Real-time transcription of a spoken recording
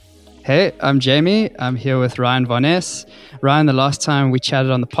Hey, I'm Jamie. I'm here with Ryan Von Ness. Ryan, the last time we chatted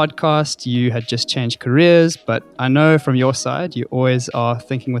on the podcast, you had just changed careers, but I know from your side, you always are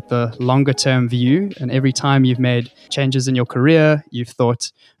thinking with the longer term view. And every time you've made changes in your career, you've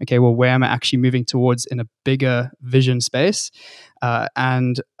thought, okay, well, where am I actually moving towards in a bigger vision space?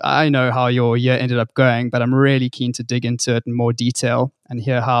 And I know how your year ended up going, but I'm really keen to dig into it in more detail and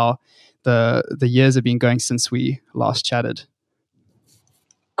hear how the years have been going since we last chatted.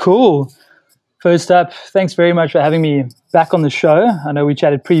 Cool. First up, thanks very much for having me back on the show. I know we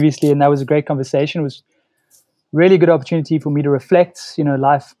chatted previously and that was a great conversation. It was really good opportunity for me to reflect. You know,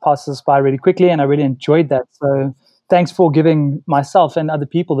 life passes us by really quickly and I really enjoyed that. So thanks for giving myself and other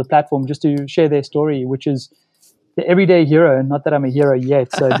people the platform just to share their story, which is the everyday hero. Not that I'm a hero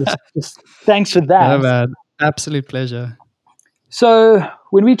yet. So just thanks for that. Oh, man. Absolute pleasure. So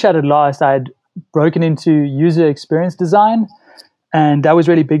when we chatted last, I had broken into user experience design. And that was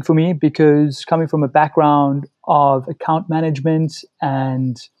really big for me because coming from a background of account management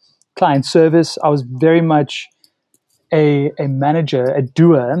and client service, I was very much a manager, a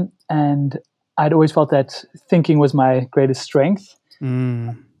doer, and I'd always felt that thinking was my greatest strength.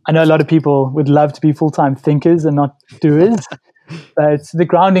 I know a lot of people would love to be full-time thinkers and not doers, but the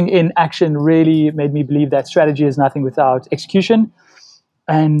grounding in action really made me believe that strategy is nothing without execution.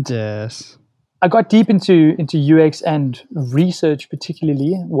 And yes. I got deep into UX, and research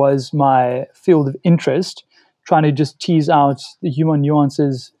particularly was my field of interest, trying to just tease out the human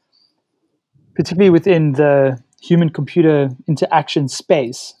nuances, particularly within the human-computer interaction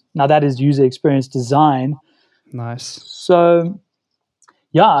space. Now that is user experience design. Nice. So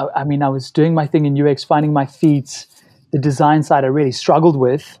yeah, I mean, I was doing my thing in UX, finding my feet. The design side I really struggled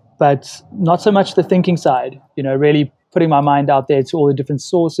with, but not so much the thinking side, you know, really putting my mind out there to all the different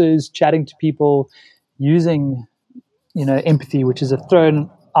sources, chatting to people, using, you know, empathy, which is a thrown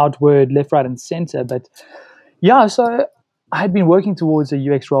out word left, right, and center. But yeah, so I had been working towards a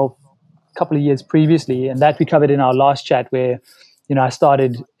UX role a couple of years previously, and that we covered in our last chat where, you know, I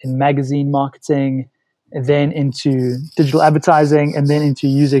started in magazine marketing, and then into digital advertising, and then into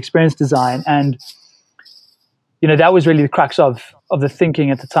user experience design. And, you know, that was really the crux of the thinking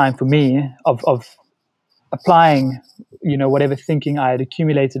at the time for me of applying, you know, whatever thinking I had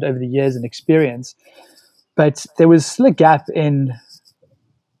accumulated over the years and experience. But there was still a gap in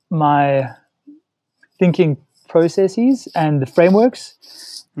my thinking processes and the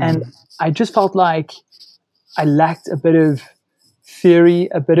frameworks. And I just felt like I lacked a bit of theory,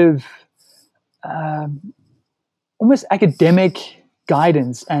 a bit of almost academic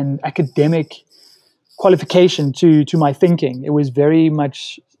guidance and academic qualification to my thinking. It was very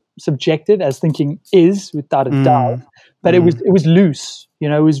much subjective, as thinking is, without a doubt, but it was loose. You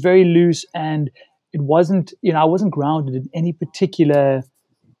know, it was very loose, and it wasn't. You know, I wasn't grounded in any particular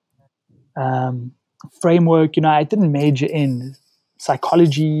framework. You know, I didn't major in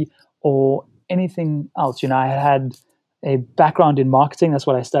psychology or anything else. You know, I had a background in marketing. That's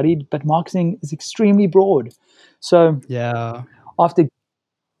what I studied, but marketing is extremely broad. So yeah, after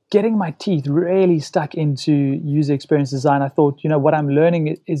getting my teeth really stuck into user experience design, I thought, you know, what I'm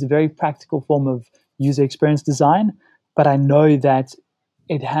learning is a very practical form of user experience design, but I know that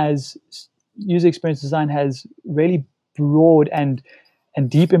user experience design has really broad and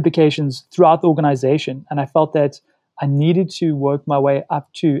deep implications throughout the organization. And I felt that I needed to work my way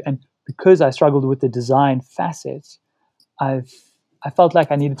up to, and because I struggled with the design facets, I felt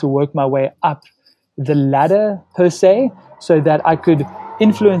like I needed to work my way up the ladder per se, so that I could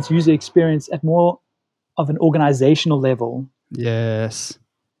influence user experience at more of an organizational level. Yes.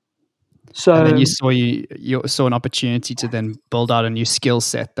 So, and then you saw an opportunity to then build out a new skill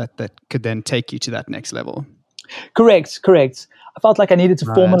set that could then take you to that next level. Correct. I felt like I needed to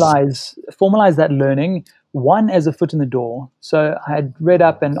formalize that learning, one, as a foot in the door. So I had read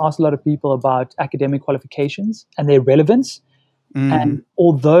up and asked a lot of people about academic qualifications and their relevance. And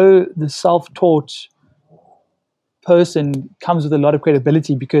although the self-taught person comes with a lot of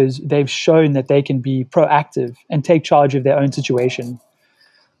credibility because they've shown that they can be proactive and take charge of their own situation,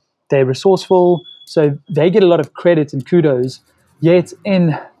 they're resourceful, so they get a lot of credit and kudos. Yet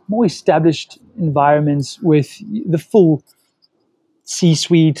in more established environments with the full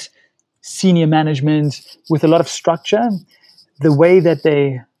C-suite, senior management, with a lot of structure, the way that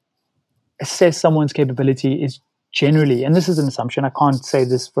they assess someone's capability is generally, and this is an assumption, I can't say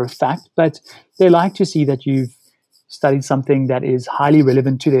this for a fact, but they like to see that you've studied something that is highly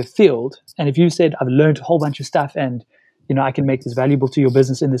relevant to their field. And if you said, I've learned a whole bunch of stuff and, you know, I can make this valuable to your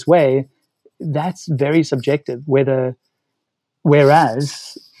business in this way, that's very subjective.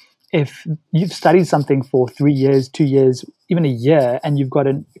 Whereas if you've studied something for 3 years, 2 years, even a year and you've got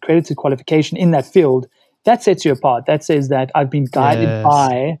an accredited qualification in that field, that sets you apart. That says that I've been guided Yes.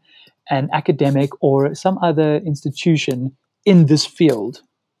 by an academic or some other institution in this field.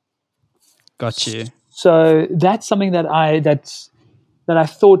 Got you. So that's something that I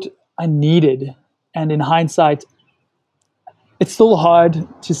thought I needed. And in hindsight, it's still hard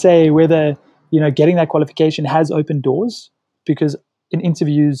to say whether, getting that qualification has opened doors, because in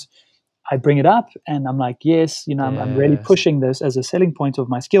interviews I bring it up and I'm like, yes, I'm really Yes. pushing this as a selling point of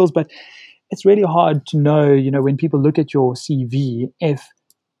my skills, but it's really hard to know, when people look at your CV,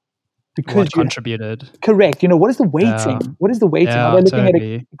 because What contributed? correct, what is the weighting? Yeah. What is the weighting? Yeah, Are they looking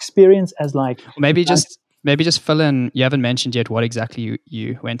totally. at experience as like Maybe just fill in. You haven't mentioned yet what exactly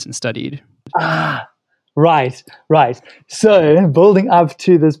you went and studied. Right. So building up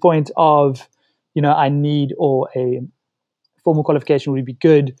to this point of, I need, or a formal qualification would be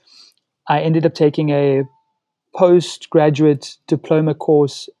good, I ended up taking a postgraduate diploma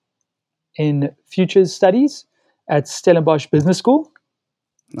course in futures studies at Stellenbosch Business School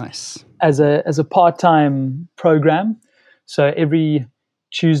Nice. as a part-time program. So every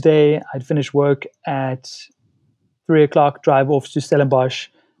Tuesday I'd finish work at 3:00, drive off to Stellenbosch,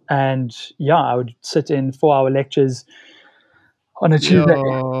 and I would sit in 4-hour lectures on a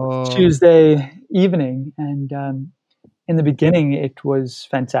Tuesday evening. And in the beginning, it was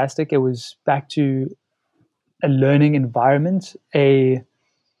fantastic. It was back to a learning environment, a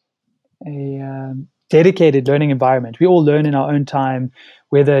dedicated learning environment. We all learn in our own time,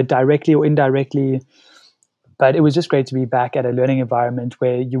 whether directly or indirectly. But it was just great to be back at a learning environment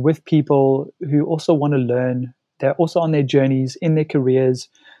where you're with people who also want to learn. They're also on their journeys, in their careers.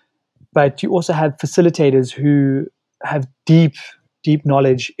 But you also have facilitators who have deep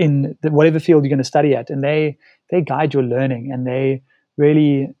knowledge in whatever field you're going to study at. And they guide your learning, and they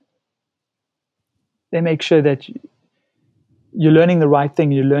make sure that you're learning the right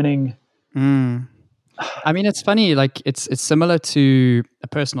thing. You're learning. I mean, it's funny. Like it's similar to a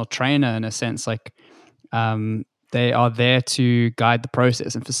personal trainer in a sense. Like they are there to guide the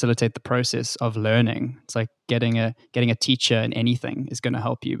process and facilitate the process of learning. It's like getting a teacher in anything is going to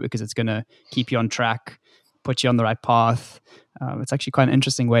help you, because it's going to keep you on track, put you on the right path. It's actually quite an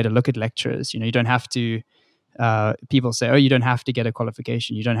interesting way to look at lecturers. You don't have to. People say, "Oh, you don't have to get a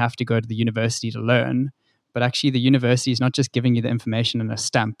qualification. You don't have to go to the university to learn." But actually, the university is not just giving you the information and a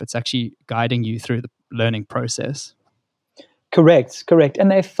stamp. It's actually guiding you through the learning process. Correct.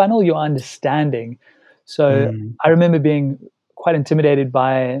 And they funnel your understanding. So I remember being quite intimidated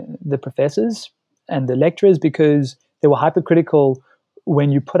by the professors and the lecturers, because they were hypercritical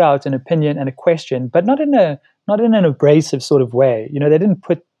when you put out an opinion and a question, but not in an abrasive sort of way. They didn't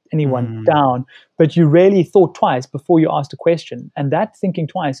put anyone down, but you really thought twice before you asked a question. And that thinking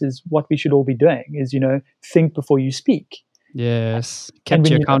twice is what we should all be doing, is, think before you speak. Yes. Kept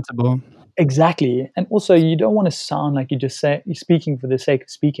you accountable. Exactly. And also, you don't want to sound like you're speaking for the sake of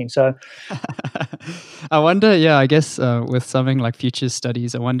speaking. So I wonder, I guess with something like futures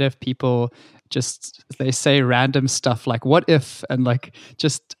studies, I wonder if people they say random stuff like "what if" and like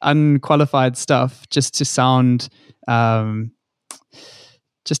just unqualified stuff just to sound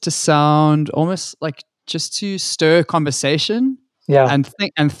almost like just to stir conversation. And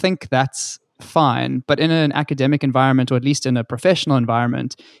think that's fine. But in an academic environment, or at least in a professional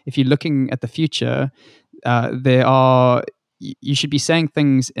environment, if you're looking at the future, you should be saying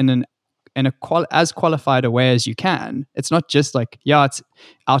things in as qualified a way as you can. It's not just like, it's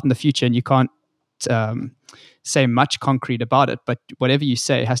out in the future and you can't say much concrete about it, but whatever you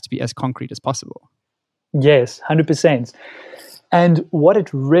say has to be as concrete as possible. Yes, 100%. And what it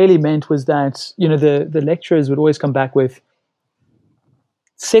really meant was that, the lecturers would always come back with,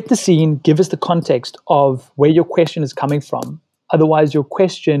 set the scene, give us the context of where your question is coming from. Otherwise, your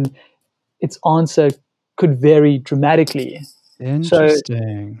question, its answer could vary dramatically.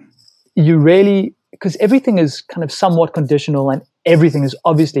 Interesting. So you really, because everything is kind of somewhat conditional and everything is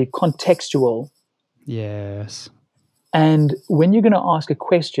obviously contextual. Yes. And when you're going to ask a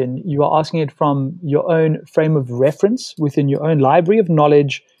question, you are asking it from your own frame of reference within your own library of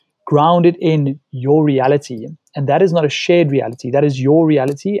knowledge, grounded in your reality. And that is not a shared reality. That is your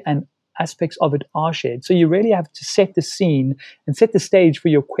reality, and aspects of it are shared. So you really have to set the scene and set the stage for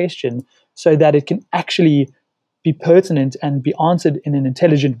your question so that it can actually be pertinent and be answered in an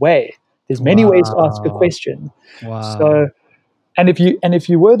intelligent way. There's many ways to ask a question. Wow. So, and if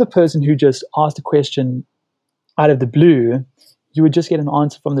you were the person who just asked a question out of the blue, you would just get an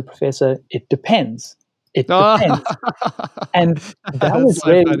answer from the professor. It depends. It depends. And that was so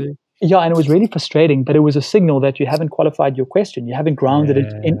really funny. Yeah, and it was really frustrating, but it was a signal that you haven't qualified your question. You haven't grounded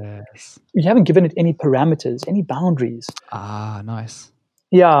it in, Yes. you haven't given it any parameters, any boundaries. Ah, nice.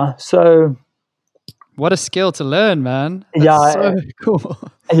 Yeah, so What a skill to learn, man. That's yeah, so cool.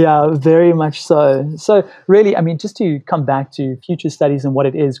 yeah, very much so. So really, I mean, just to come back to future studies and what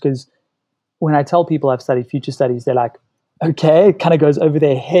it is, because when I tell people I've studied future studies, they're like, okay, it kind of goes over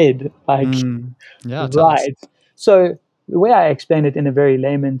their head. Like, Yeah, tell us. right. So the way I explain it in a very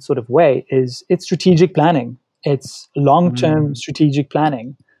layman sort of way is it's strategic planning. It's long-term Mm, strategic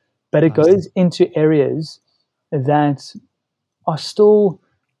planning, but it nice. goes into areas that are still,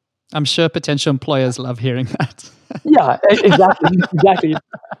 I'm sure potential employers love hearing that. yeah, exactly, exactly.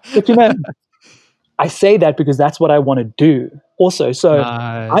 But I say that because that's what I want to do also. So I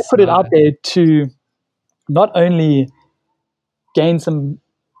Nice, put it out nice. there to not only gain some,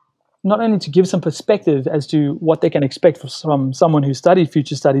 not only to give some perspective as to what they can expect from someone who studied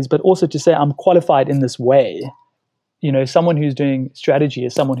future studies, but also to say I'm qualified in this way. You know, someone who's doing strategy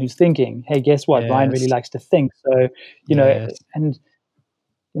is someone who's thinking, hey, guess what? Ryan really Yes, likes to think. So, yes. and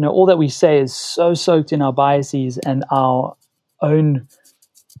all that we say is so soaked in our biases and our own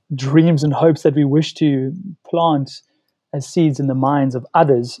dreams and hopes that we wish to plant as seeds in the minds of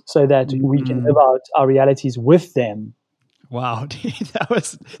others so that we can live Mm, out our realities with them. wow, dude, that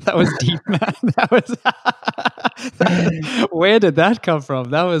was deep, man. That was where did that come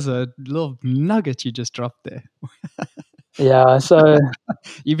from? That was a little nugget you just dropped there. Yeah, so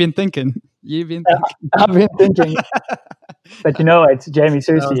You've been thinking. You've been thinking. I've been thinking, but you know what, Jamie,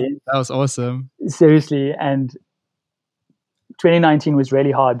 That was seriously, that was awesome. seriously, and 2019 was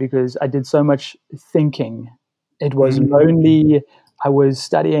really hard because I did so much thinking. It was Mm, lonely. I was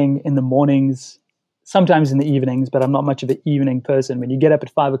studying in the mornings, sometimes in the evenings, but I'm not much of an evening person. When you get up at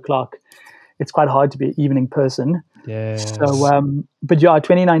 5 o'clock, it's quite hard to be an evening person. So, yes. but yeah,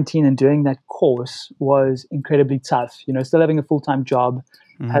 2019 and doing that course was incredibly tough. Still having a full time job,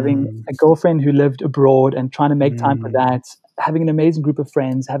 having Mm, a girlfriend who lived abroad and trying to make time for mm, that, having an amazing group of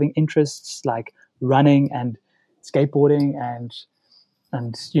friends, having interests like running and skateboarding and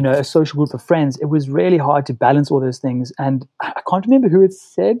a social group of friends. It was really hard to balance all those things. And I can't remember who it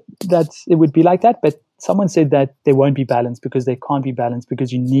said that it would be like that, but someone said that there won't be balance because there can't be balance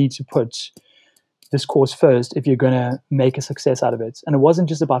because you need to put this course first if you're going to make a success out of it. And it wasn't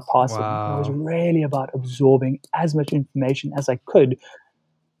just about passing, it was wow. really about absorbing as much information as I could.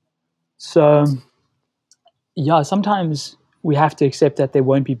 So, yeah, sometimes we have to accept that there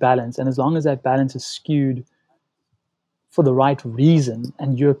won't be balance. And as long as that balance is skewed for the right reason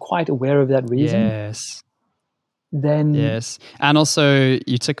and you're quite aware of that reason, Yes. then Yes. And also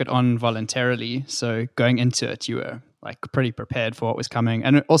you took it on voluntarily. So going into it, you were like pretty prepared for what was coming.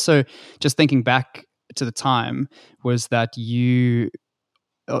 And also just thinking back to the time was that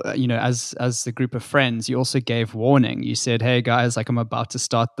as the group of friends, you also gave warning. You said, hey guys, like I'm about to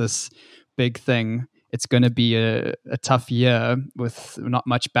start this big thing. It's going to be a tough year with not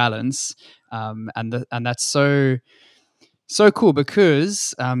much balance. And that's so cool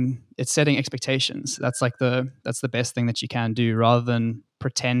because it's setting expectations. That's the best thing that you can do rather than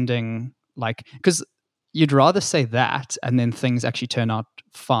pretending like, because you'd rather say that and then things actually turn out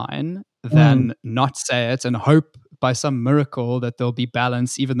fine mm, than not say it and hope by some miracle that there'll be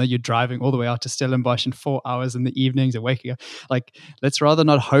balance even though you're driving all the way out to Stellenbosch in 4 hours in the evenings and waking up. Like, let's rather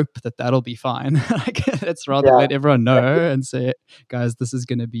not hope that that'll be fine. Like, let's rather yeah, let everyone exactly. know and say, guys, this is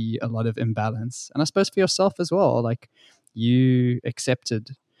going to be a lot of imbalance. And I suppose for yourself as well, like, you accepted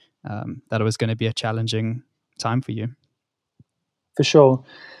that it was going to be a challenging time for you. For sure.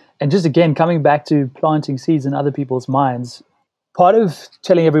 And just again, coming back to planting seeds in other people's minds, part of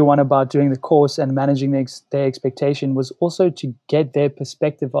telling everyone about doing the course and managing their expectation was also to get their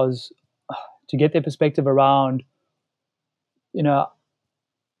perspective around, you know,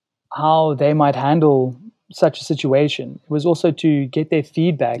 how they might handle such a situation. It was also to get their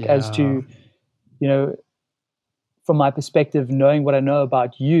feedback as Yeah. to, you know, from my perspective, knowing what I know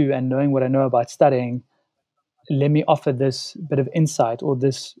about you and knowing what I know about studying, let me offer this bit of insight or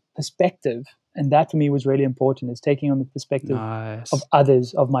this perspective. And that for me was really important, is taking on the perspective of Nice.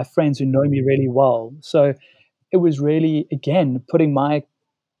 others, of my friends who know me really well. So it was really, again, putting my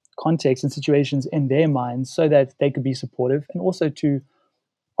context and situations in their minds so that they could be supportive and also to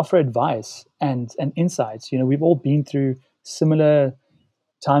offer advice and insights. We've all been through similar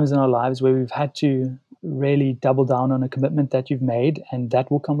times in our lives where we've had to really double down on a commitment that you've made, and that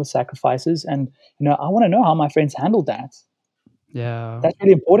will come with sacrifices. And I want to know how my friends handled that. Yeah. That's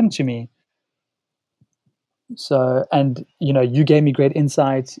really important to me. So, and you gave me great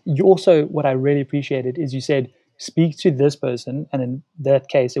insights. You also, what I really appreciated is you said speak to this person. And in that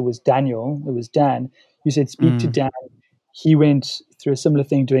case, it was Daniel, it was Dan. You said, speak to Mm, Dan. He went through a similar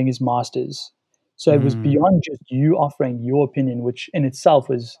thing doing his master's. So it was mm. beyond just you offering your opinion, which in itself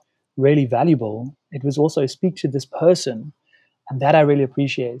was really valuable. It was also speak to this person. And that I really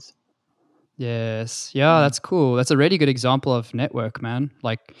appreciate. Yes. Yeah, that's cool. That's a really good example of network, man.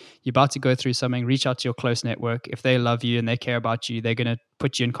 Like you're about to go through something, reach out to your close network. If they love you and they care about you, they're going to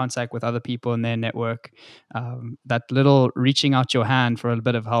put you in contact with other people in their network. That little reaching out your hand for a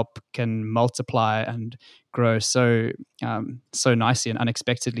bit of help can multiply and grow so nicely and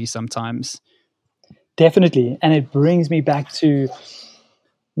unexpectedly sometimes. Definitely. And it brings me back to,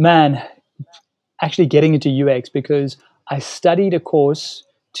 man, actually getting into UX because I studied a course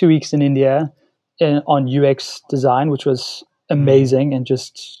 2 weeks in India on UX design, which was Mm, amazing and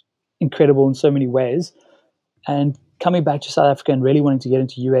just incredible in so many ways. And coming back to South Africa and really wanting to get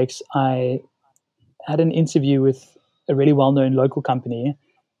into UX, I had an interview with a really well-known local company,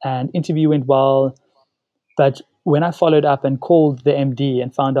 and interview went well. But when I followed up and called the MD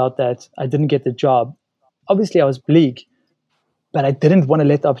and found out that I didn't get the job, obviously I was bleak, but I didn't want to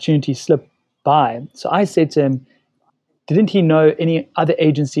let the opportunity slip by. So I said to him, didn't he know any other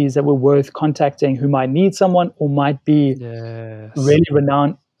agencies that were worth contacting who might need someone or might be yes. really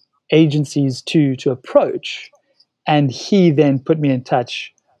renowned agencies to approach? And he then put me in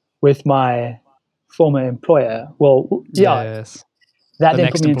touch with my former employer. Well, yeah, Yes. that The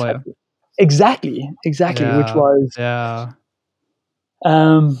then put next me in touch. employer. Exactly, which Yeah. was Yeah.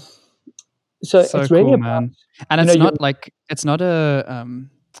 um, so So it's really cool, about man. And you it's know not like it's not a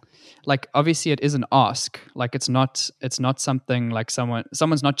like obviously it is an ask. Like it's not something like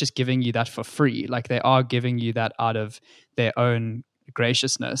someone's not just giving you that for free. Like they are giving you that out of their own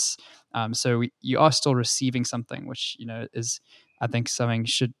graciousness. You are still receiving something, which is I think something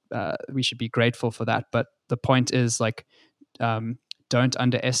should we should be grateful for that. But the point is like um, don't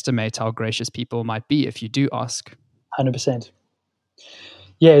underestimate how gracious people might be if you do ask. 100%.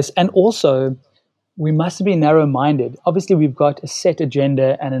 Yes, and also we must be narrow minded. Obviously, we've got a set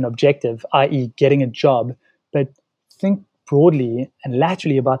agenda and an objective, i.e., getting a job, but think broadly and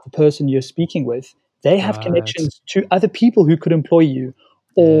laterally about the person you're speaking with. They have Right. connections to other people who could employ you.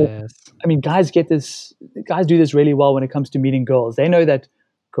 Or, Yes. I mean, guys do this really well when it comes to meeting girls. They know that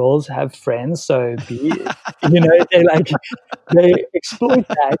girls have friends, so they exploit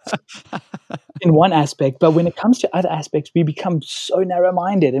that in one aspect, but when it comes to other aspects, we become so narrow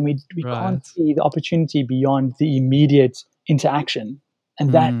minded and we can't Right. see the opportunity beyond the immediate interaction.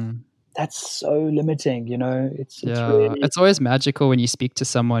 And Mm. that's so limiting, it's Yeah, really it's always magical when you speak to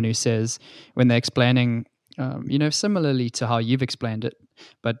someone who says, when they're explaining, similarly to how you've explained it,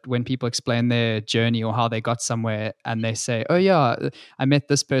 but when people explain their journey or how they got somewhere and they say, oh, yeah, I met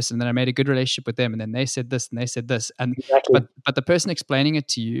this person, then I made a good relationship with them, and then they said this and they said this. exactly. But the person explaining it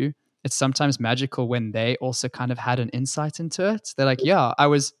to you, it's sometimes magical when they also kind of had an insight into it. They're like, yeah, I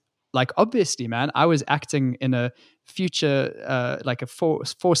was like, obviously, man, I was acting in a future, like a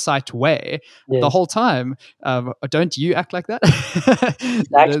foresight way the Yes, whole time. Don't you act like that?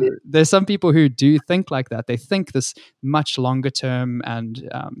 exactly. There's some people who do think like that. They think this much longer term, and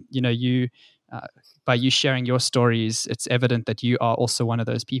you. By you sharing your stories, it's evident that you are also one of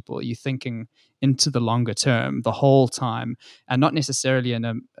those people. You're thinking into the longer term the whole time, and not necessarily in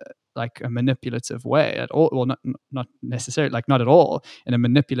a like a manipulative way at all. Well, not necessarily, like not at all in a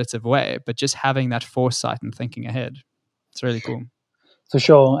manipulative way, but just having that foresight and thinking ahead. It's really cool. For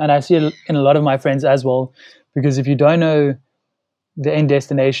sure. And I see it in a lot of my friends as well, because if you don't know the end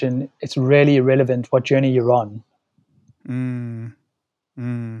destination, it's really irrelevant what journey you're on. Mm,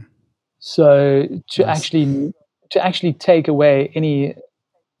 mm, So nice. to actually take away any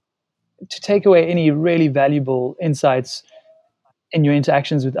really valuable insights in your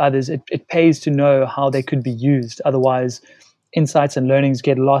interactions with others, it pays to know how they could be used. Otherwise, insights and learnings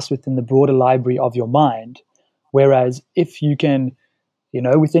get lost within the broader library of your mind. Whereas if you can,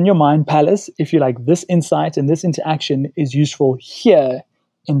 within your mind palace, if you like, this insight and this interaction is useful here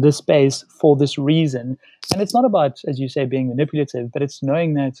in this space for this reason. And it's not about, as you say, being manipulative, but it's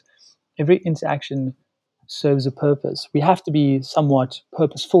knowing that every interaction serves a purpose. We have to be somewhat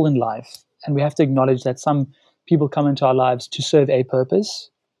purposeful in life, and we have to acknowledge that some people come into our lives to serve a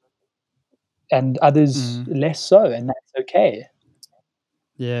purpose and others Mm. less so, and that's okay.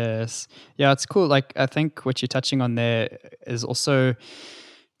 Yes. Yeah, it's cool. Like I think what you're touching on there is also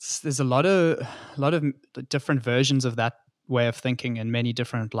there's a lot of different versions of that way of thinking in many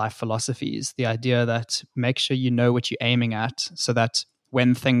different life philosophies. The idea that make sure you know what you're aiming at so that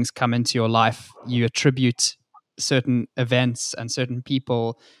when things come into your life, you attribute certain events and certain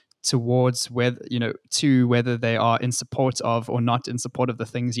people towards whether, to whether they are in support of or not in support of the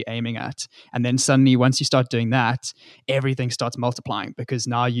things you're aiming at. And then suddenly, once you start doing that, everything starts multiplying, because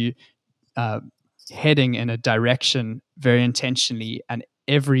now you heading in a direction very intentionally, and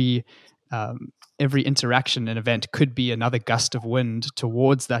every interaction and event could be another gust of wind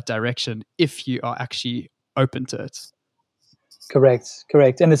towards that direction if you are actually open to it.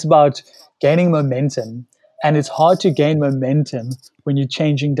 Correct. And it's about gaining momentum. And it's hard to gain momentum when you're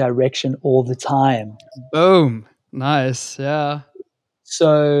changing direction all the time. Boom. Nice. Yeah.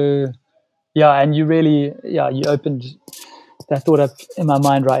 So, yeah, and you really, you opened that thought up in my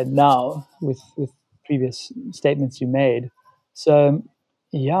mind right now with previous statements you made. So,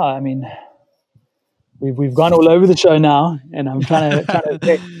 yeah, I mean, we've gone all over the show now, and I'm trying to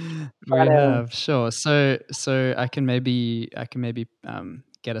think. We have, sure. So I can maybe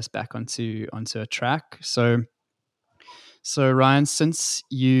get us back onto a track. So Ryan, since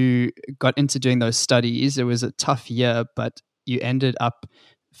you got into doing those studies, it was a tough year, but you ended up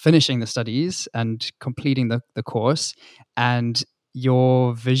finishing the studies and completing the course, and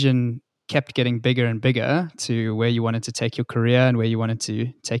your vision kept getting bigger and bigger to where you wanted to take your career and where you wanted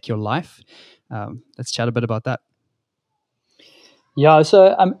to take your life. Let's chat a bit about that. Yeah,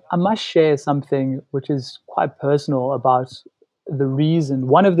 so I must share something which is quite personal about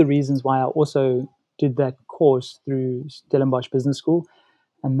one of the reasons why I also did that course through Stellenbosch Business School.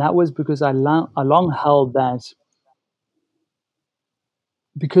 And that was because I long held that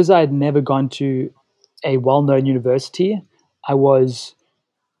because I had never gone to a well-known university, I was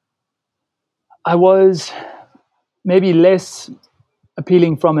maybe less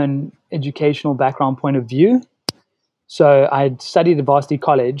appealing from an educational background point of view. So I'd studied at Varsity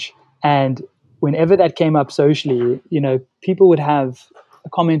College, and whenever that came up socially, people would have a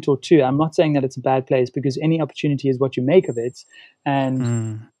comment or two. I'm not saying that it's a bad place, because any opportunity is what you make of it.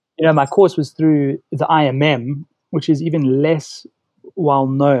 And, my course was through the IMM, which is even less well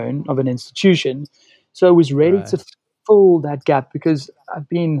known of an institution. So I was ready to fill that gap, because I've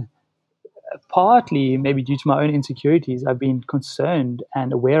been, partly maybe due to my own insecurities, I've been concerned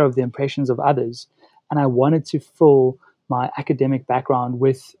and aware of the impressions of others. And I wanted to fill my academic background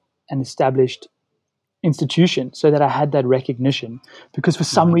with an established institution so that I had that recognition. Because for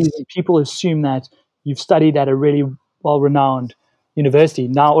some reason, people assume that you've studied at a really well-renowned university,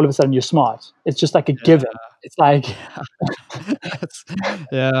 now all of a sudden you're smart. It's just like a given. It's like...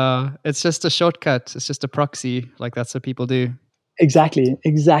 it's just a shortcut. It's just a proxy. Like, that's what people do. Exactly.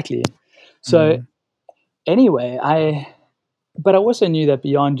 So anyway, but I also knew that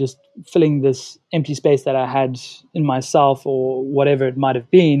beyond just filling this empty space that I had in myself or whatever it might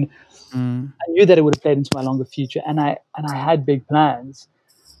have been, I knew that it would have played into my longer future. And I had big plans.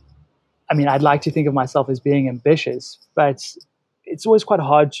 I mean, I'd like to think of myself as being ambitious, but it's always quite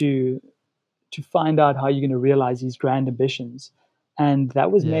hard to find out how you're going to realize these grand ambitions. And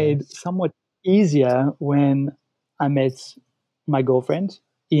that was made somewhat easier when I met my girlfriend,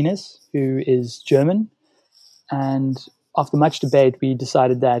 Ines, who is German. And after much debate, we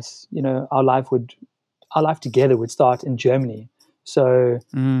decided that, our life together would start in Germany. So,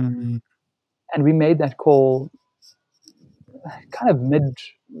 and we made that call kind of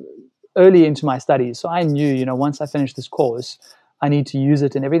early into my studies. So I knew, once I finish this course, I need to use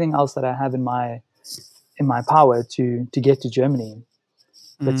it in everything else that I have in my power to get to Germany.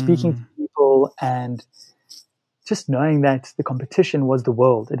 But speaking to people and just knowing that the competition was the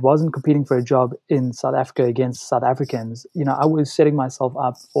world, it wasn't competing for a job in South Africa against South Africans. I was setting myself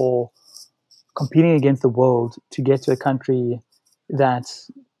up for competing against the world to get to a country that,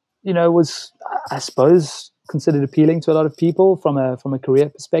 was, I suppose, considered appealing to a lot of people from a career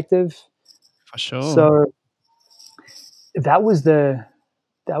perspective. For sure. So that was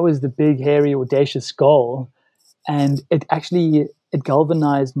the big, hairy, audacious goal, and it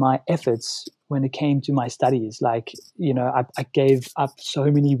galvanized my efforts when it came to my studies. Like, I gave up so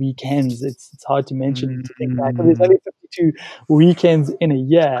many weekends. It's hard to mention, to think back. There's only 52 weekends in a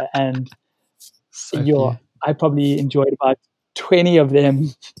year, and I probably enjoyed about 20 of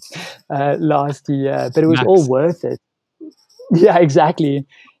them last year. But it was all worth it. Yeah, exactly.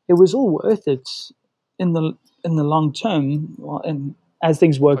 It was all worth it in the long term, and as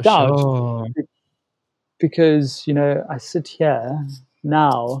things worked out. Because, I sit here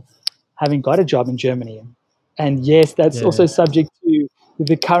now having got a job in Germany. And yes, that's also subject to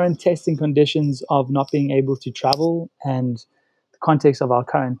the current testing conditions of not being able to travel, and the context of our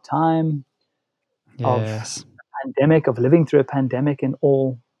current time, of a pandemic, of living through a pandemic and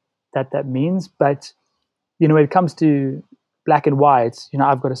all that means. But, when it comes to black and white,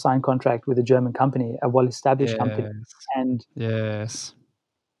 I've got a signed contract with a German company, a well-established company. And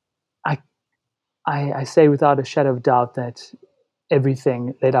I, I say without a shadow of doubt that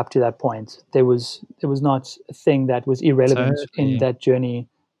everything led up to that point. There was not a thing that was irrelevant in Totally. that journey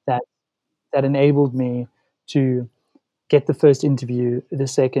that that enabled me to get the first interview, the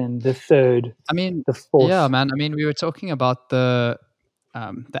second, the third, I mean, the yeah, fourth. man. I mean, we were talking about the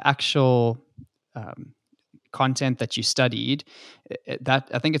actual um, content that you studied. That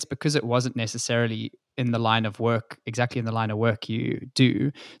I think it's because it wasn't necessarily in the line of work, exactly in the line of work you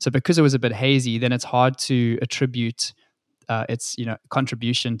do. So because it was a bit hazy, then it's hard to attribute its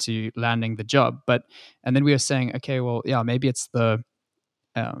contribution to landing the job. But and then we were saying, okay, well, yeah, maybe it's the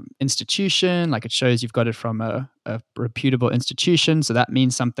institution, like it shows you've got it from a reputable institution, so that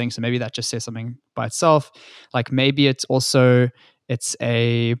means something. So maybe that just says something by itself. Like maybe it's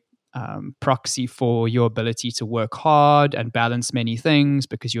a proxy for your ability to work hard and balance many things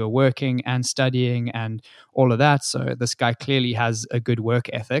because you're working and studying and all of that. So this guy clearly has a good work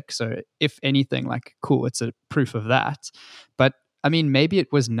ethic. So if anything, like cool, it's a proof of that. But I mean, maybe it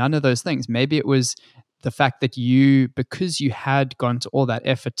was none of those things. Maybe it was the fact that because you had gone to all that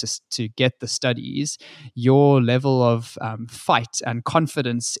effort to get the studies, your level of fight and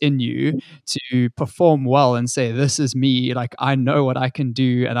confidence in you to perform well and say, this is me, like I know what I can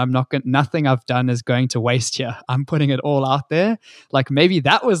do, and nothing I've done is going to waste here. I'm putting it all out there. Like maybe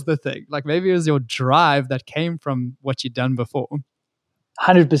that was the thing. Like maybe it was your drive that came from what you'd done before.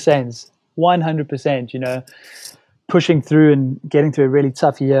 100%, 100%. Pushing through and getting through a really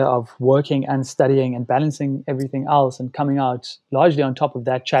tough year of working and studying and balancing everything else and coming out largely on top of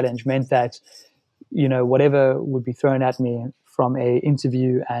that challenge meant that whatever would be thrown at me from a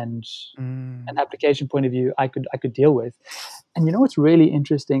interview and an application point of view, I could deal with. And what's really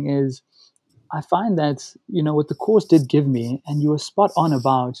interesting is I find that what the course did give me, and you were spot on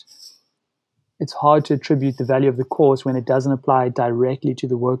about, it's hard to attribute the value of the course when it doesn't apply directly to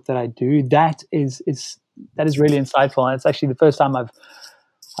the work that I do. That is really insightful, and it's actually the first time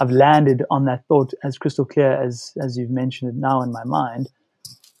I've landed on that thought as crystal clear as you've mentioned it now in my mind.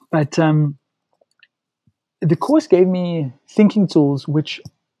 But the course gave me thinking tools which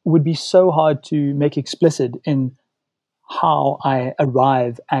would be so hard to make explicit in how I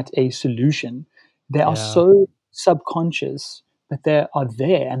arrive at a solution. They are Yeah. so subconscious, but they are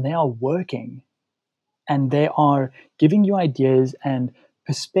there and they are working, and they are giving you ideas and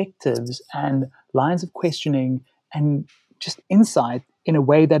perspectives and lines of questioning and just insight in a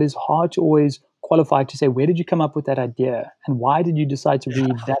way that is hard to always qualify to say, where did you come up with that idea and why did you decide to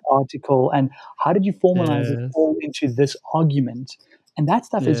read that article and how did you formalize it Yes. all into this argument? And that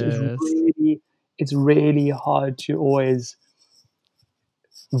stuff is Yes. really, it's really hard to always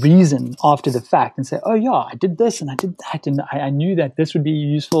reason after the fact and say, oh yeah, I did this and I did that and I knew that this would be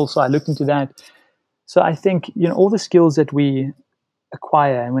useful, so I looked into that. So I think all the skills that we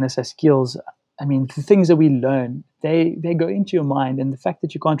acquire, and when I say skills, I mean the things that we learn, they go into your mind, and the fact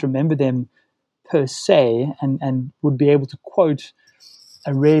that you can't remember them per se and would be able to quote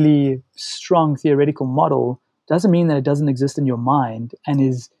a really strong theoretical model doesn't mean that it doesn't exist in your mind and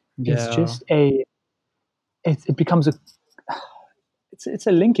is Yeah. just it becomes it's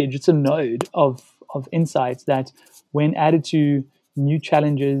a linkage, it's a node of insights that, when added to new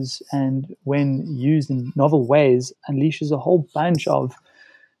challenges and when used in novel ways, unleashes a whole bunch of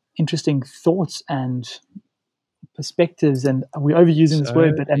interesting thoughts and perspectives. And we're overusing this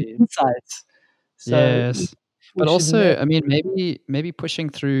word, but and Totally. insights. So Yes. we But should also, never. I mean, maybe pushing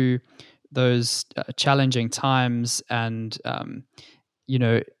through those challenging times and you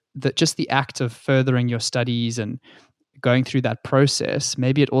know, just the act of furthering your studies and going through that process,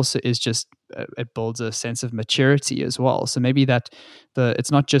 maybe it also is just it builds a sense of maturity as well. So maybe that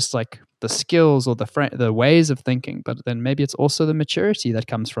it's not just like the skills or the ways of thinking, but then maybe it's also the maturity that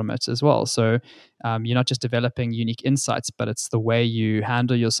comes from it as well. So you're not just developing unique insights, but it's the way you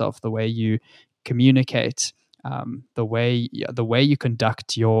handle yourself, the way you communicate, the way you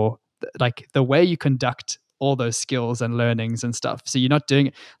conduct the way you conduct all those skills and learnings and stuff. So you're not doing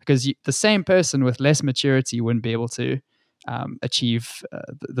it because the same person with less maturity wouldn't be able to achieve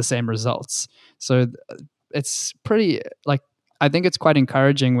the same results. So it's pretty like I think it's quite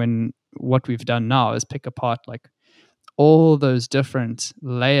encouraging when what we've done now is pick apart like all those different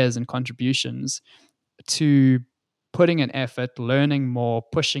layers and contributions to putting an effort, learning more,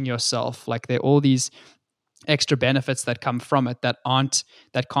 pushing yourself. Like there are all these extra benefits that come from it that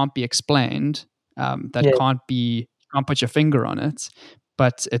can't be explained, that Yeah, can't put your finger on it,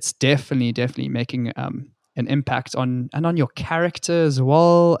 but it's definitely making an impact on your character as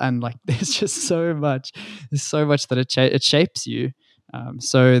well. And like there's so much that it shapes you.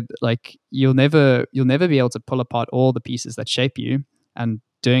 So like you'll never be able to pull apart all the pieces that shape you, and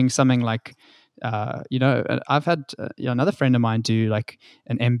doing something like, I've had another friend of mine do like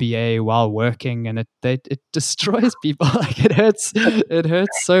an MBA while working, and it destroys people. Like it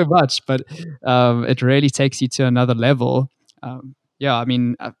hurts so much, but it really takes you to another level. I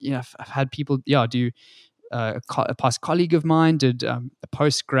mean, I've had people, do. A past colleague of mine did a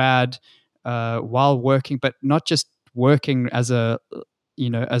post grad while working, but not just working as a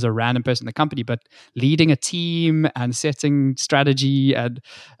random person in the company, but leading a team and setting strategy and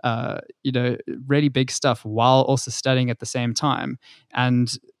really big stuff while also studying at the same time.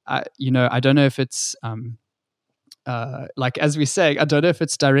 And I don't know if it's like, as we say, I don't know if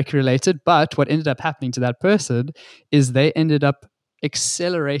it's directly related, but what ended up happening to that person is they ended up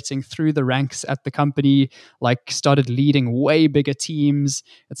accelerating through the ranks at the company, like started leading way bigger teams.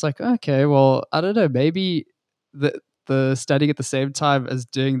 It's like, okay, well, I don't know, maybe the studying at the same time as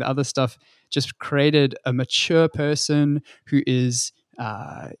doing the other stuff just created a mature person who is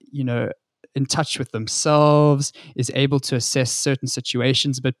in touch with themselves, is able to assess certain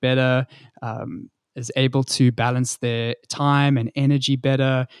situations a bit better, is able to balance their time and energy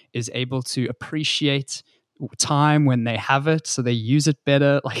better, is able to appreciate time when they have it, so they use it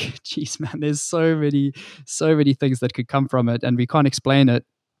better. Like, geez, man, there's so many things that could come from it, and we can't explain it,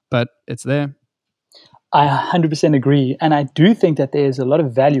 but it's there. I 100% agree. And I do think that there's a lot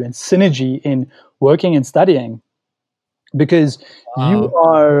of value and synergy in working and studying, because you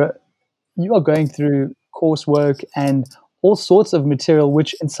are going through coursework and all sorts of material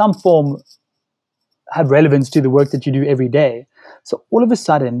which in some form have relevance to the work that you do every day. So all of a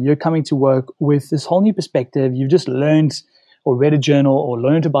sudden, you're coming to work with this whole new perspective. You've just learned or read a journal or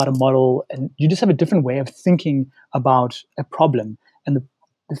learned about a model, and you just have a different way of thinking about a problem. And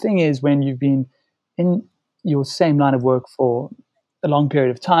the thing is, when you've been in your same line of work for a long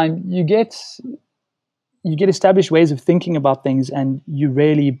period of time, you get established ways of thinking about things, and you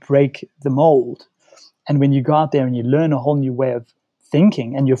really break the mold. And when you go out there and you learn a whole new way of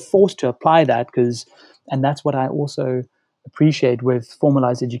thinking, and you're forced to apply that, and that's what I also appreciate with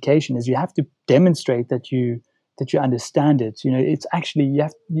formalized education, is you have to demonstrate that you understand it. It's actually,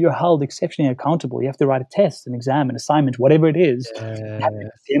 you're held exceptionally accountable. You have to write a test, an exam, an assignment, whatever it is. You have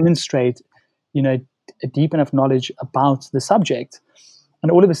to demonstrate, a deep enough knowledge about the subject.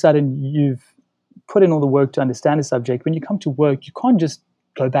 And all of a sudden, you've put in all the work to understand a subject. When you come to work, you can't just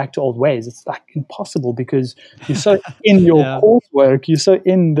go back to old ways. It's like impossible, because you're so in your coursework, you're so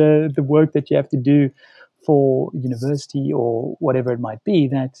in the work that you have to do for university or whatever it might be,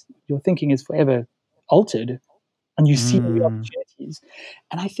 that your thinking is forever altered, and you see the opportunities.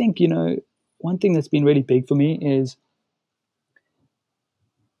 And I think, one thing that's been really big for me is,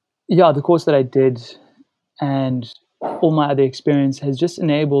 the course that I did and all my other experience has just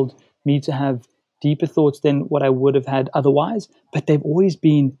enabled me to have deeper thoughts than what I would have had otherwise, but they've always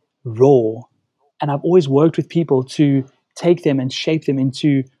been raw. And I've always worked with people to take them and shape them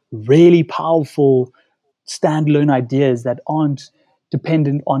into really powerful standalone ideas that aren't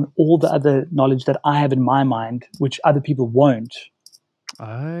dependent on all the other knowledge that I have in my mind, which other people won't.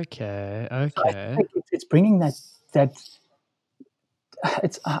 Okay. So I think it's bringing that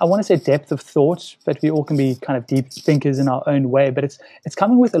I want to say depth of thought, but we all can be kind of deep thinkers in our own way. But it's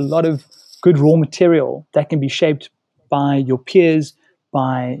coming with a lot of good raw material that can be shaped by your peers,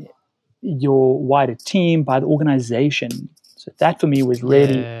 by your wider team, by the organization. So that for me was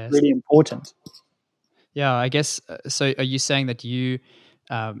really, really important. Yeah, I guess. So are you saying that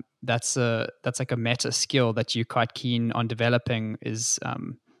that's like a meta skill that you're quite keen on developing, is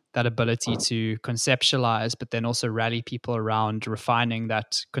that ability to conceptualize, but then also rally people around refining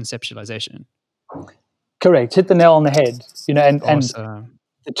that conceptualization? Correct. Hit the nail on the head. And awesome.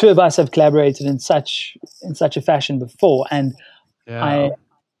 The two of us have collaborated in such a fashion before, and I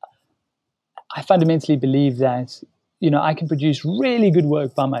fundamentally believe that I can produce really good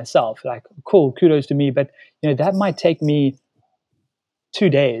work by myself. Like, cool, kudos to me. But that might take me 2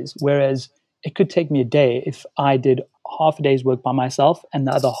 days, whereas it could take me a day if I did half a day's work by myself and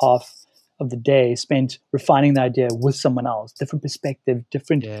the other half of the day spent refining the idea with someone else. Different perspective,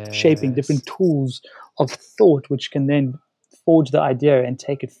 different shaping, different tools of thought, which can then forge the idea and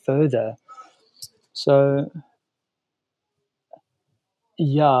take it further. So,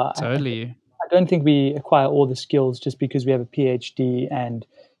 yeah, totally. I don't think we acquire all the skills just because we have a PhD and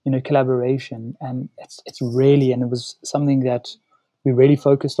collaboration. And it's really, and it was something that we really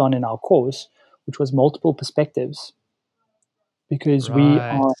focused on in our course, which was multiple perspectives, because we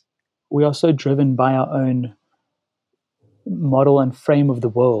are so driven by our own model and frame of the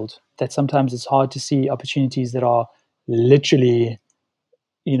world that sometimes it's hard to see opportunities that are literally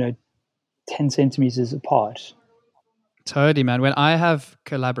 10 centimeters apart. Totally, man. When I have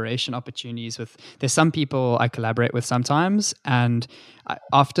collaboration opportunities with, there's some people I collaborate with sometimes, and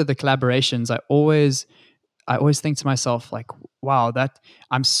after the collaborations, I always think to myself, like, wow, that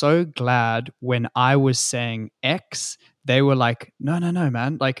I'm so glad when I was saying X, they were like, no, no, no,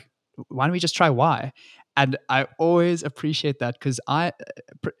 man. Like, why don't we just try Y? And I always appreciate that because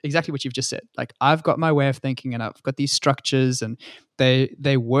exactly what you've just said. Like, I've got my way of thinking and I've got these structures and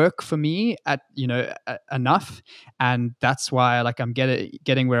they work for me at, enough. And that's why like I'm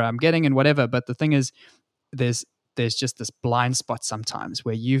getting where I'm getting and whatever. But the thing is, there's there's just this blind spot sometimes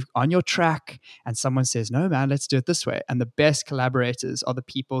where you've on your track and someone says, no, man, let's do it this way. And the best collaborators are the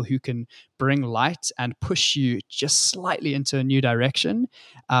people who can bring light and push you just slightly into a new direction,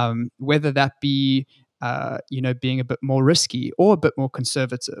 whether that be being a bit more risky or a bit more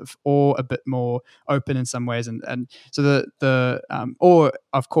conservative or a bit more open in some ways. And so or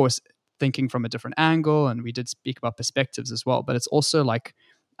of course, thinking from a different angle. And we did speak about perspectives as well, but it's also like,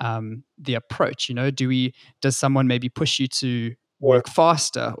 the approach, does someone maybe push you to work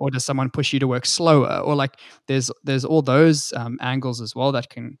faster, or does someone push you to work slower, or like there's all those angles as well that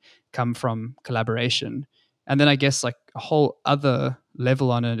can come from collaboration. And then I guess like a whole other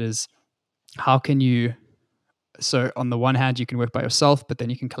level on it is how can you, so on the one hand you can work by yourself, but then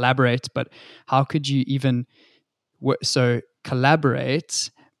you can collaborate, but how could you even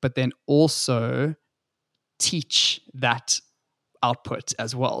collaborate but then also teach that output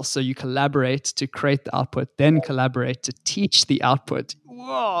as well? So you collaborate to create the output, then collaborate to teach the output.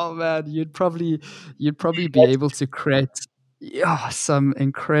 Whoa, man, you'd probably be able to create some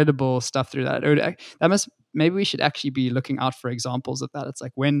incredible stuff through that. Maybe we should actually be looking out for examples of that. It's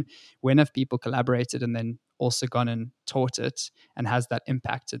like when have people collaborated and then also gone and taught it, and has that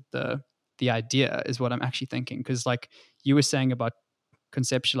impacted the idea, is what I'm actually thinking. Because like you were saying about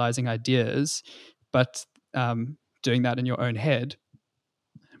conceptualizing ideas, but doing that in your own head.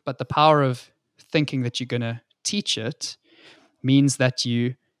 But the power of thinking that you're going to teach it means that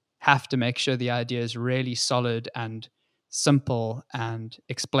you have to make sure the idea is really solid and simple and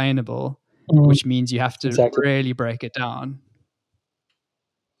explainable, which means you have to really break it down.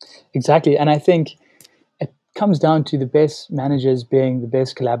 Exactly. And I think it comes down to the best managers being the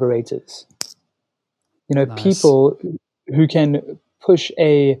best collaborators. Nice. People who can push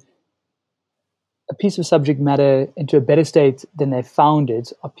a piece of subject matter into a better state than they found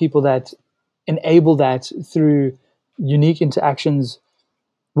it are people that enable that through unique interactions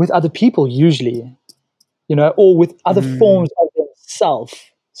with other people, usually, or with other forms of themselves.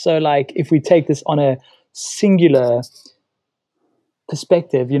 So like if we take this on a singular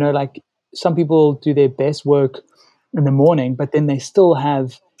perspective, like some people do their best work in the morning, but then they still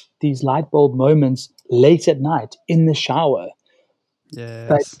have these light bulb moments late at night in the shower. Yes.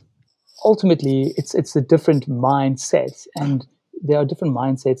 But ultimately, it's a different mindset, and there are different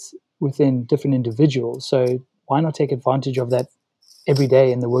mindsets within different individuals. So why not take advantage of that every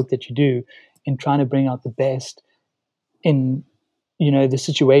day in the work that you do, in trying to bring out the best in the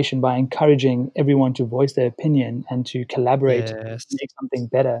situation by encouraging everyone to voice their opinion and to collaborate to make something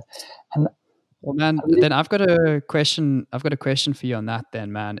better. And well, man, then I've got a question for you on that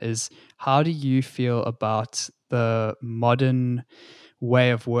then, man, is how do you feel about the modern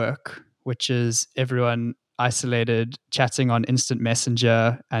way of work, which is everyone isolated, chatting on instant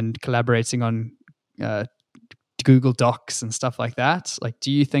messenger and collaborating on Google Docs and stuff like that? Like,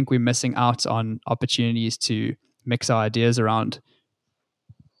 do you think we're missing out on opportunities to mix our ideas around?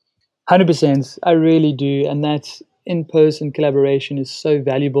 100%. I really do. And that in-person collaboration is so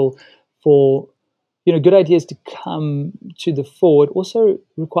valuable for, good ideas to come to the fore. It also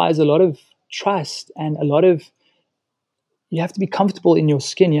requires a lot of trust and you have to be comfortable in your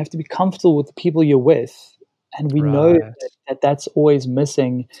skin. You have to be comfortable with the people you're with. And we know that that's always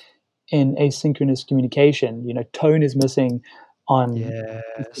missing in asynchronous communication. Tone is missing on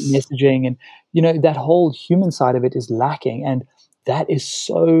messaging, and, that whole human side of it is lacking. And that is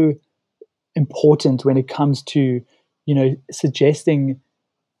so important when it comes to, suggesting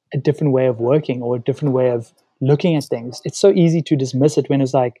a different way of working or a different way of looking at things. It's so easy to dismiss it when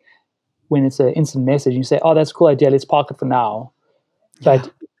it's an instant message. You say, oh, that's a cool idea, let's park it for now.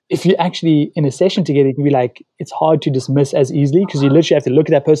 But if you're actually in a session together, it can be like, it's hard to dismiss as easily because you literally have to look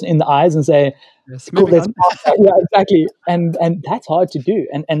at that person in the eyes and say, cool, let's park that. Yeah, exactly. And that's hard to do.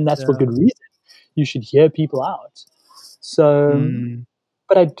 And that's for good reason. You should hear people out. So,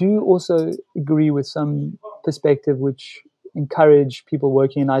 but I do also agree with some perspective which encourage people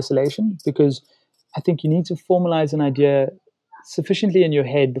working in isolation, because I think you need to formalize an idea sufficiently in your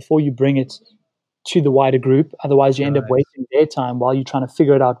head before you bring it to the wider group. Otherwise, you end up wasting their time while you're trying to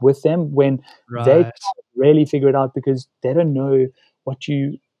figure it out with them when they can't really figure it out because they don't know what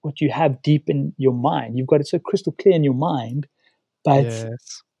you have deep in your mind. You've got it so crystal clear in your mind, but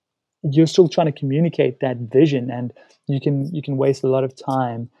Yes. you're still trying to communicate that vision, and you can waste a lot of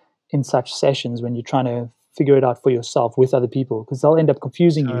time in such sessions when you're trying to figure it out for yourself with other people because they'll end up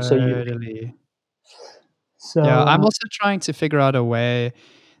confusing you. Totally. Yeah, So I'm also trying to figure out a way,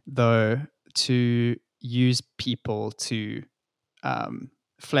 though, to use people to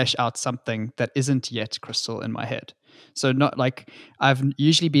flesh out something that isn't yet crystal in my head. So not like I've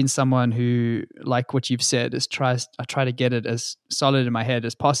usually been someone who, like what you've said, I try to get it as solid in my head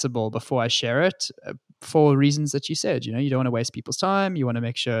as possible before I share it. For reasons that you said, you don't want to waste people's time. You want to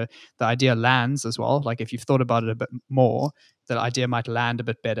make sure the idea lands as well. Like if you've thought about it a bit more, the idea might land a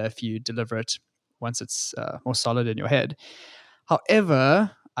bit better if you deliver it once it's more solid in your head. However,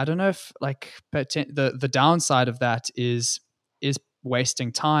 I don't know if like the downside of that is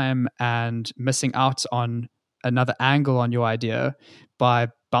wasting time and missing out on another angle on your idea by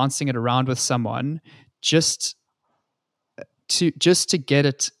bouncing it around with someone just to get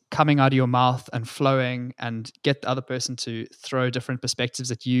it coming out of your mouth and flowing and get the other person to throw different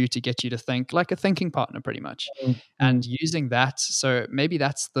perspectives at you to get you to think like a thinking partner pretty much, and using that. So maybe there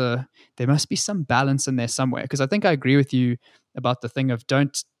must be some balance in there somewhere, because I think I agree with you about the thing of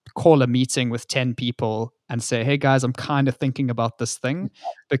don't call a meeting with 10 people and say, hey guys, I'm kind of thinking about this thing,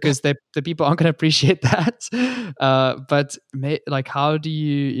 because the people aren't going to appreciate that. But like how do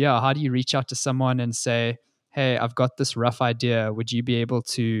you reach out to someone and say, hey, I've got this rough idea, would you be able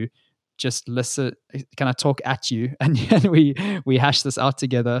to just listen, can I talk at you, and we hash this out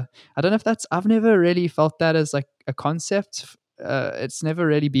together? I don't know if I've never really felt that as like a concept. It's never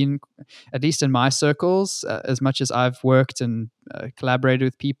really been, at least in my circles, as much as I've worked and collaborated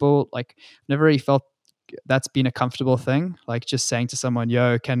with people, like never really felt that's been a comfortable thing. Like just saying to someone,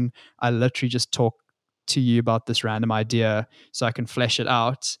 yo, can I literally just talk to you about this random idea so I can flesh it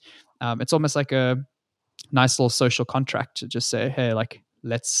out? It's almost like a nice little social contract to just say, hey, like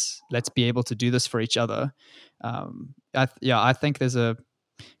let's be able to do this for each other. I think there's a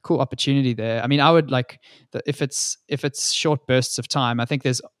cool opportunity there. I mean, I would like if it's short bursts of time, I think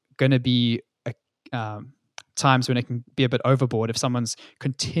there's going to be times when it can be a bit overboard if someone's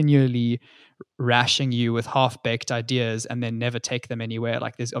continually rashing you with half-baked ideas and then never take them anywhere.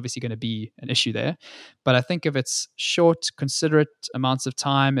 Like there's obviously going to be an issue there. But I think if it's short, considerate amounts of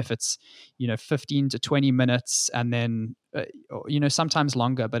time, if it's 15 to 20 minutes, and then sometimes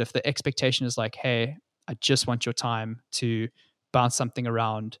longer, but if the expectation is like, hey, I just want your time to bounce something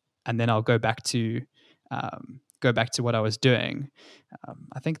around and then I'll go back to what I was doing.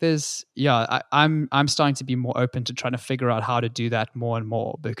 I think I'm starting to be more open to trying to figure out how to do that more and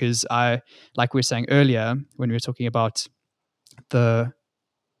more, because like we were saying earlier when we were talking about the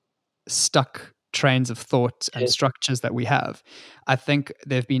stuck trains of thought and structures that we have, I think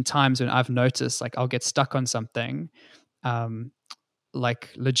there have been times when I've noticed like I'll get stuck on something, like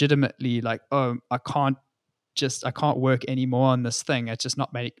legitimately like, oh, I can't work anymore on this thing. It's just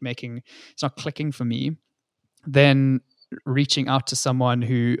not it's not clicking for me. Then reaching out to someone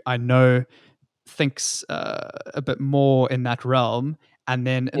who I know thinks a bit more in that realm, and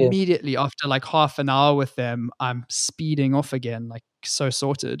then immediately after like half an hour with them, I'm speeding off again, like so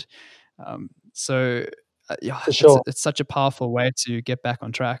sorted. For sure. It's such a powerful way to get back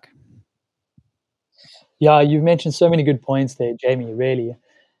on track. Yeah, you've mentioned so many good points there, Jamie, really.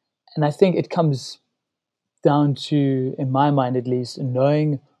 And I think it comes down to, in my mind at least,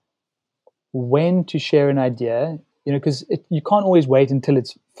 knowing when to share an idea, because you can't always wait until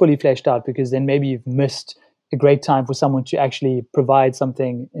it's fully fleshed out, because then maybe you've missed a great time for someone to actually provide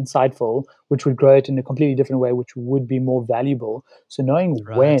something insightful, which would grow it in a completely different way, which would be more valuable. So knowing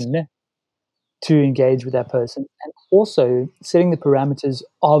when to engage with that person, and also setting the parameters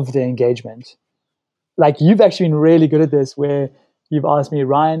of the engagement. Like you've actually been really good at this, where you've asked me,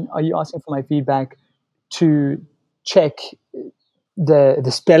 Ryan, are you asking for my feedback to check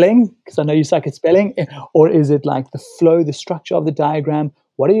the spelling, because I know you suck at spelling, or is it like the flow, the structure of the diagram?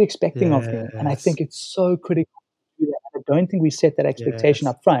 What are you expecting of me? And I think it's so critical to do that. I don't think we set that expectation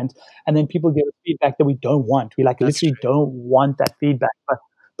up front, and then people give us feedback that we don't want. We literally don't want that feedback,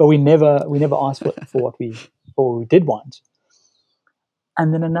 but we never ask for what we did want.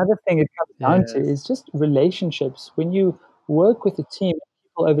 And then another thing it comes down to is just relationships. When you work with a team,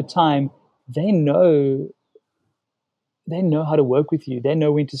 people over time, they know how to work with you. They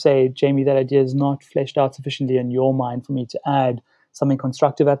know when to say, Jamie, that idea is not fleshed out sufficiently in your mind for me to add something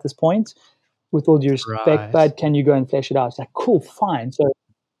constructive at this point. With all due respect, but can you go and flesh it out? It's like, cool, fine. So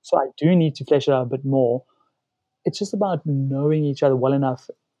I do need to flesh it out a bit more. It's just about knowing each other well enough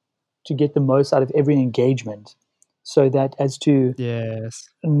to get the most out of every engagement, so that as to Yes.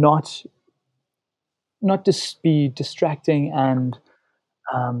 not just be distracting and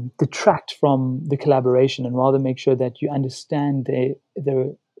detract from the collaboration, and rather make sure that you understand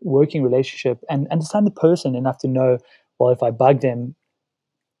the working relationship and understand the person enough to know, well, if I bug them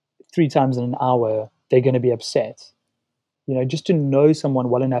 3 times in an hour, they're going to be upset. Just to know someone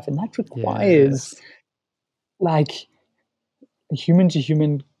well enough, and that requires Yes. like human to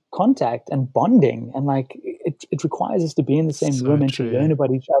human contact and bonding, and like it requires us to be in the same So room and to true. learn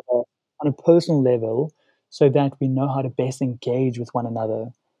about each other on a personal level, so that we know how to best engage with one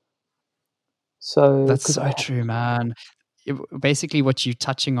another. So, That's because so true, man. Basically, what you're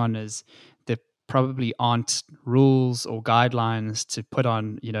touching on is there probably aren't rules or guidelines to put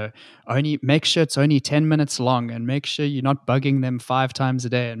on, only make sure it's only 10 minutes long, and make sure you're not bugging them 5 times a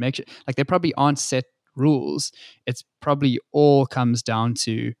day, and make sure, like, there probably aren't set rules. It's probably all comes down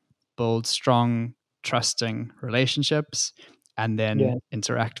to build strong, trusting relationships and yeah, then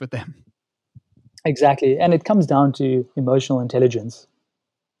interact with them. exactly, and it comes down to emotional intelligence.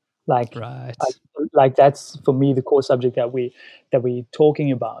 Like, I, Right. like that's for me the core subject that we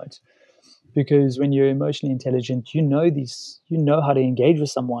talking about. Because when you're emotionally intelligent, you know how to engage with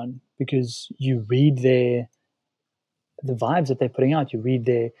someone, because you read the vibes that they're putting out. You read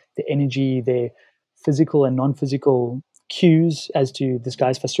their energy, their physical and non-physical cues as to, this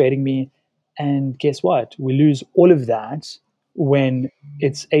guy's frustrating me. And guess what? We lose all of that when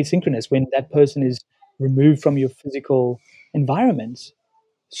it's asynchronous, when that person is removed from your physical environment.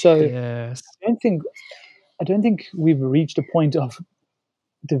 So Yes. I don't think I don't think we've reached a point of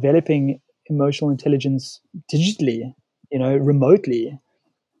developing emotional intelligence digitally, remotely.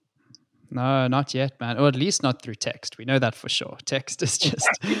 No, not yet, man. Or at least not through text. We know that for sure. Text is just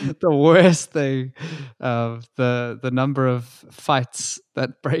Exactly. the worst thing. The number of fights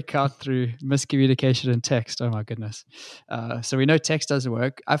that break out through miscommunication in text. Oh my goodness. So we know text doesn't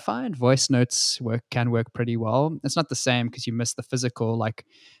work. I find voice notes can work pretty well. It's not the same because you miss the physical, like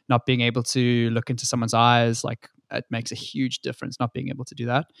not being able to look into someone's eyes. Like it makes a huge difference not being able to do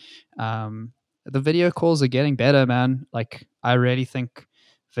that. The video calls are getting better, man. Like I really think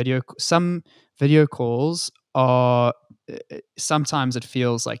some video calls are sometimes it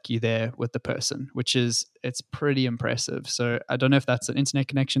feels like you're there with the person, which is it's pretty impressive. So I don't know if that's an internet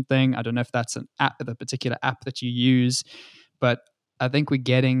connection thing. I don't know if that's an app, the particular app that you use, but I think we're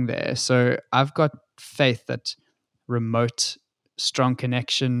getting there. So I've got faith that remote strong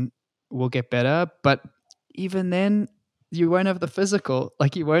connection will get better, but even then you won't have the physical,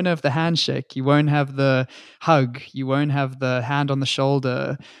 like you won't have the handshake, you won't have the hug, you won't have the hand on the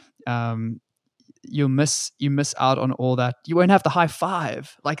shoulder. um, you miss out on all that. You won't have the high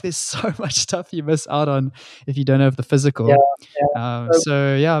five. Like there's so much stuff you miss out on if you don't have the Yeah, physical. yeah. So,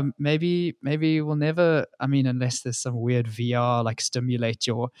 So yeah, maybe we'll never. I mean, unless there's some weird VR like stimulate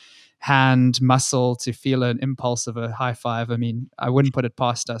your hand muscle to feel an impulse of a high five. I mean, I wouldn't put it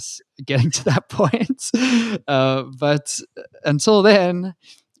past us getting to that point. But until then,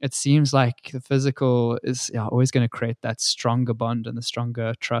 it seems like the physical is always going to create that stronger bond and the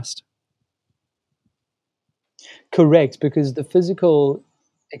stronger trust. correct, because the physical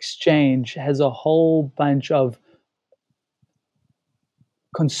exchange has a whole bunch of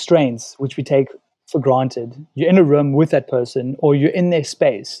constraints which we take for granted. You're in a room with that person, or you're in their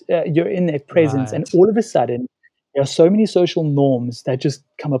space, you're in their presence, and Right. all of a sudden, there are so many social norms that just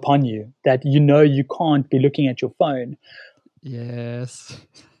come upon you that you can't be looking at your phone. Yes.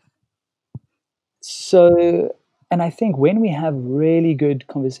 So, and I think when we have really good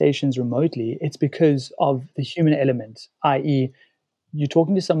conversations remotely, it's because of the human element, i.e., you're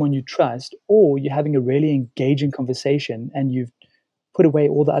talking to someone you trust, or you're having a really engaging conversation and you've put away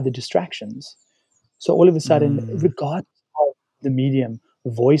all the other distractions. So all of a sudden, Mm, regardless of the medium,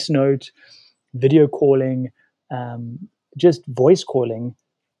 voice note, video calling, just voice calling,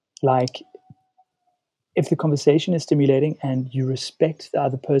 like if the conversation is stimulating and you respect the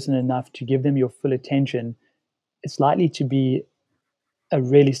other person enough to give them your full attention, it's likely to be a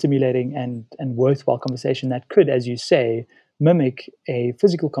really stimulating and worthwhile conversation that could, as you say, mimic a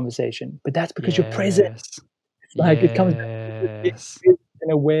physical conversation. But that's because you're present. yes. It's like it comes down to being Yes. present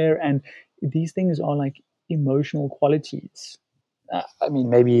and aware, and these things are like emotional qualities. I mean,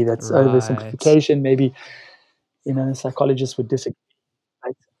 maybe that's Right. oversimplification. Maybe psychologists would disagree.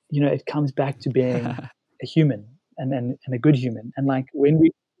 Like, it comes back to being a human and a good human. And like when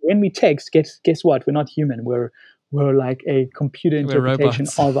we text, guess what? We're not human. We're like a computer We're interpretation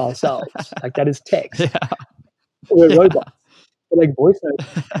robots. of ourselves. Like that is text. Yeah. We're Yeah. robots. But like voice notes,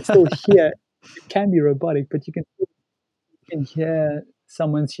 you can still hear. It can be robotic, but you can hear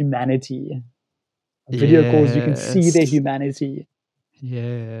someone's humanity. Video calls, you can see their Yes. humanity.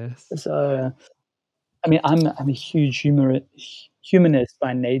 Yes. So, I mean, I'm a huge humanist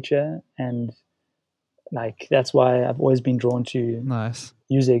by nature, and like that's why I've always been drawn to Nice.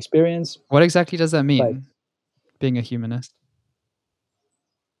 user experience. What exactly does that But mean, being a humanist?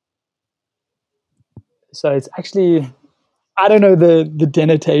 so it's actually, I don't know the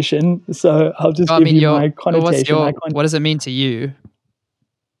denotation, so I'll just No, I give mean, you my connotation. what does it mean to you?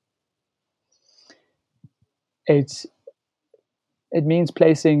 It's it means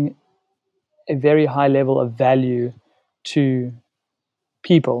placing a very high level of value to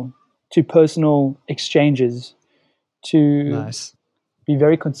people, to personal exchanges, to Nice. be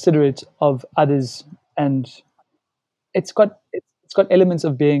very considerate of others, and it's got elements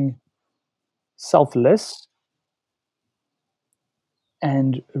of being selfless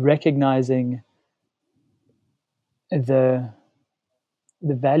and recognizing the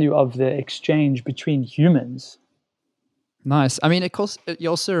the value of the exchange between humans. Nice. I mean, of course,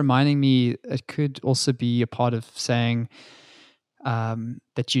 you're also reminding me it could also be a part of saying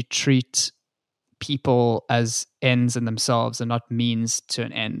that you treat people as ends in themselves and not means to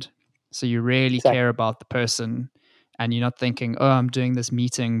an end. So you really Exactly. care about the person, and you're not thinking, oh, I'm doing this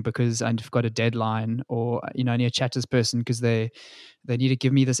meeting because I've got a deadline, or I need to chat to this person because they need to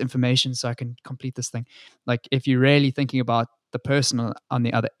give me this information so I can complete this thing. Like if you're really thinking about the person on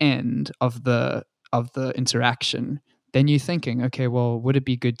the other end of the interaction, then you're thinking, okay, well, would it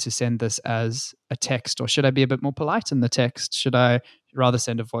be good to send this as a text, or should I be a bit more polite in the text? Should I rather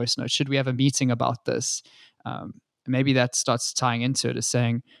send a voice note? Should we have a meeting about this? Maybe that starts tying into it, as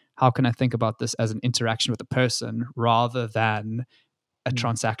saying, how can I think about this as an interaction with a person rather than a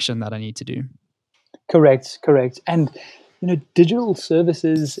transaction that I need to do? Correct, correct. And digital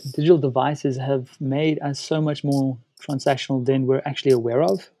services, digital devices have made us so much more transactional than we're actually aware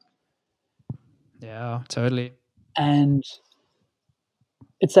of. Yeah, totally. And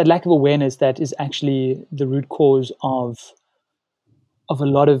it's that lack of awareness that is actually the root cause of a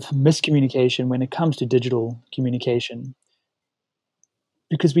lot of miscommunication when it comes to digital communication.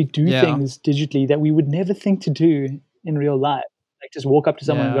 Because we do Yeah, things digitally that we would never think to do in real life. Like just walk up to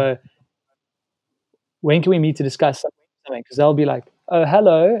someone and yeah. go, when can we meet to discuss something? Because they'll be like, oh,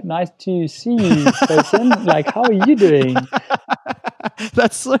 hello, nice to see you, person. Like, how are you doing?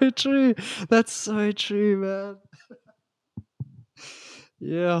 That's so true. That's so true, man.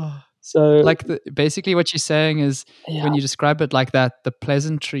 Yeah. So, Like basically what you're saying is, yeah, when you describe it like that, the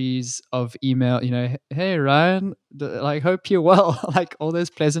pleasantries of email, hey Ryan, like hope you're well, like all those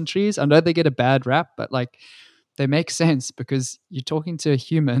pleasantries. I know they get a bad rap, but like they make sense because you're talking to a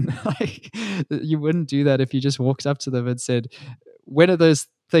human. Like you wouldn't do that if you just walked up to them and said, when are those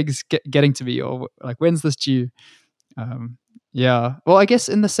things getting to me, or like when's this due? Um, yeah. Well, I guess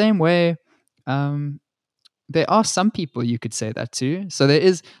in the same way, um, there are some people you could say that to. So there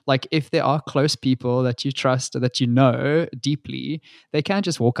is, like, if there are close people that you trust or that you know deeply, they can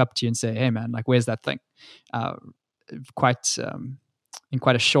just walk up to you and say, "Hey, man, like, where's that thing?" Uh, quite in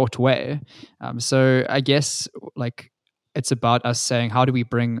quite a short way. So I guess like it's about us saying, how do we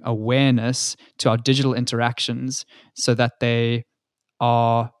bring awareness to our digital interactions so that they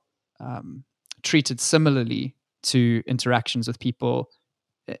are treated similarly to interactions with people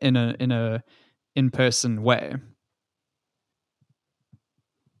in a in-person way.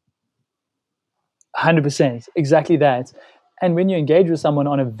 100%, exactly that. And when you engage with someone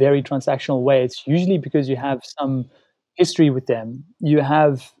on a very transactional way, it's usually because you have some history with them. You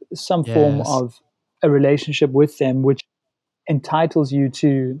have some form Yes. of a relationship with them, which entitles you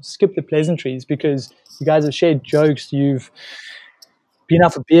to skip the pleasantries because you guys have shared jokes, you've been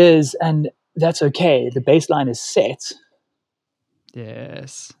out for beers, and that's okay. The baseline is set.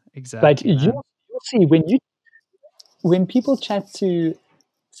 Yes. But Exactly, man. you'll see when people chat to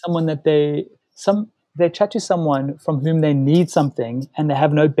someone that they chat to someone from whom they need something and they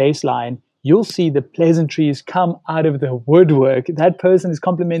have no baseline, you'll see the pleasantries come out of the woodwork. That person is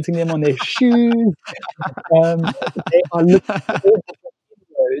complimenting them on their shoes. They are looking for all different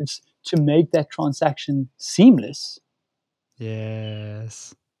inroads to make that transaction seamless.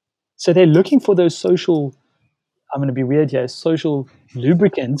 Yes. So they're looking for those social, I'm going to be weird here, social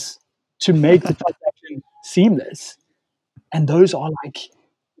lubricants to make the transaction seamless. And those are like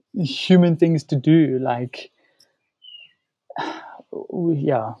human things to do. Like,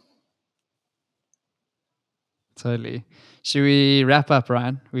 yeah. Totally. Should we wrap up,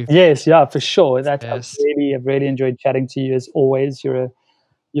 Ryan? Yes, yeah, for sure. That Yes. I've really enjoyed chatting to you as always. You're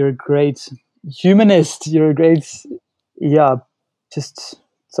a great humanist. You're a great, yeah, just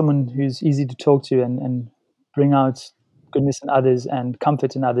someone who's easy to talk to and bring out goodness in others and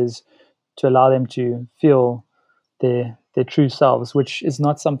comfort in others to allow them to feel their true selves, which is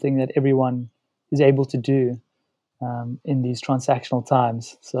not something that everyone is able to do in these transactional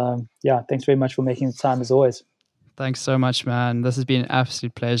times. So yeah, thanks very much for making the time as always. Thanks so much, man. This has been an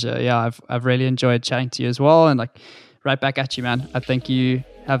absolute pleasure. Yeah, I've really enjoyed chatting to you as well. And like, right back at you, man. I think you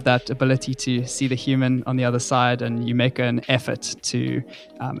have that ability to see the human on the other side, and you make an effort to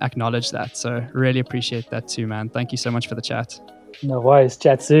acknowledge that. So really appreciate that too, man. Thank you so much for the chat. No worries.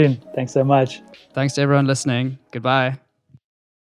 Chat soon. Thanks so much. Thanks to everyone listening. Goodbye.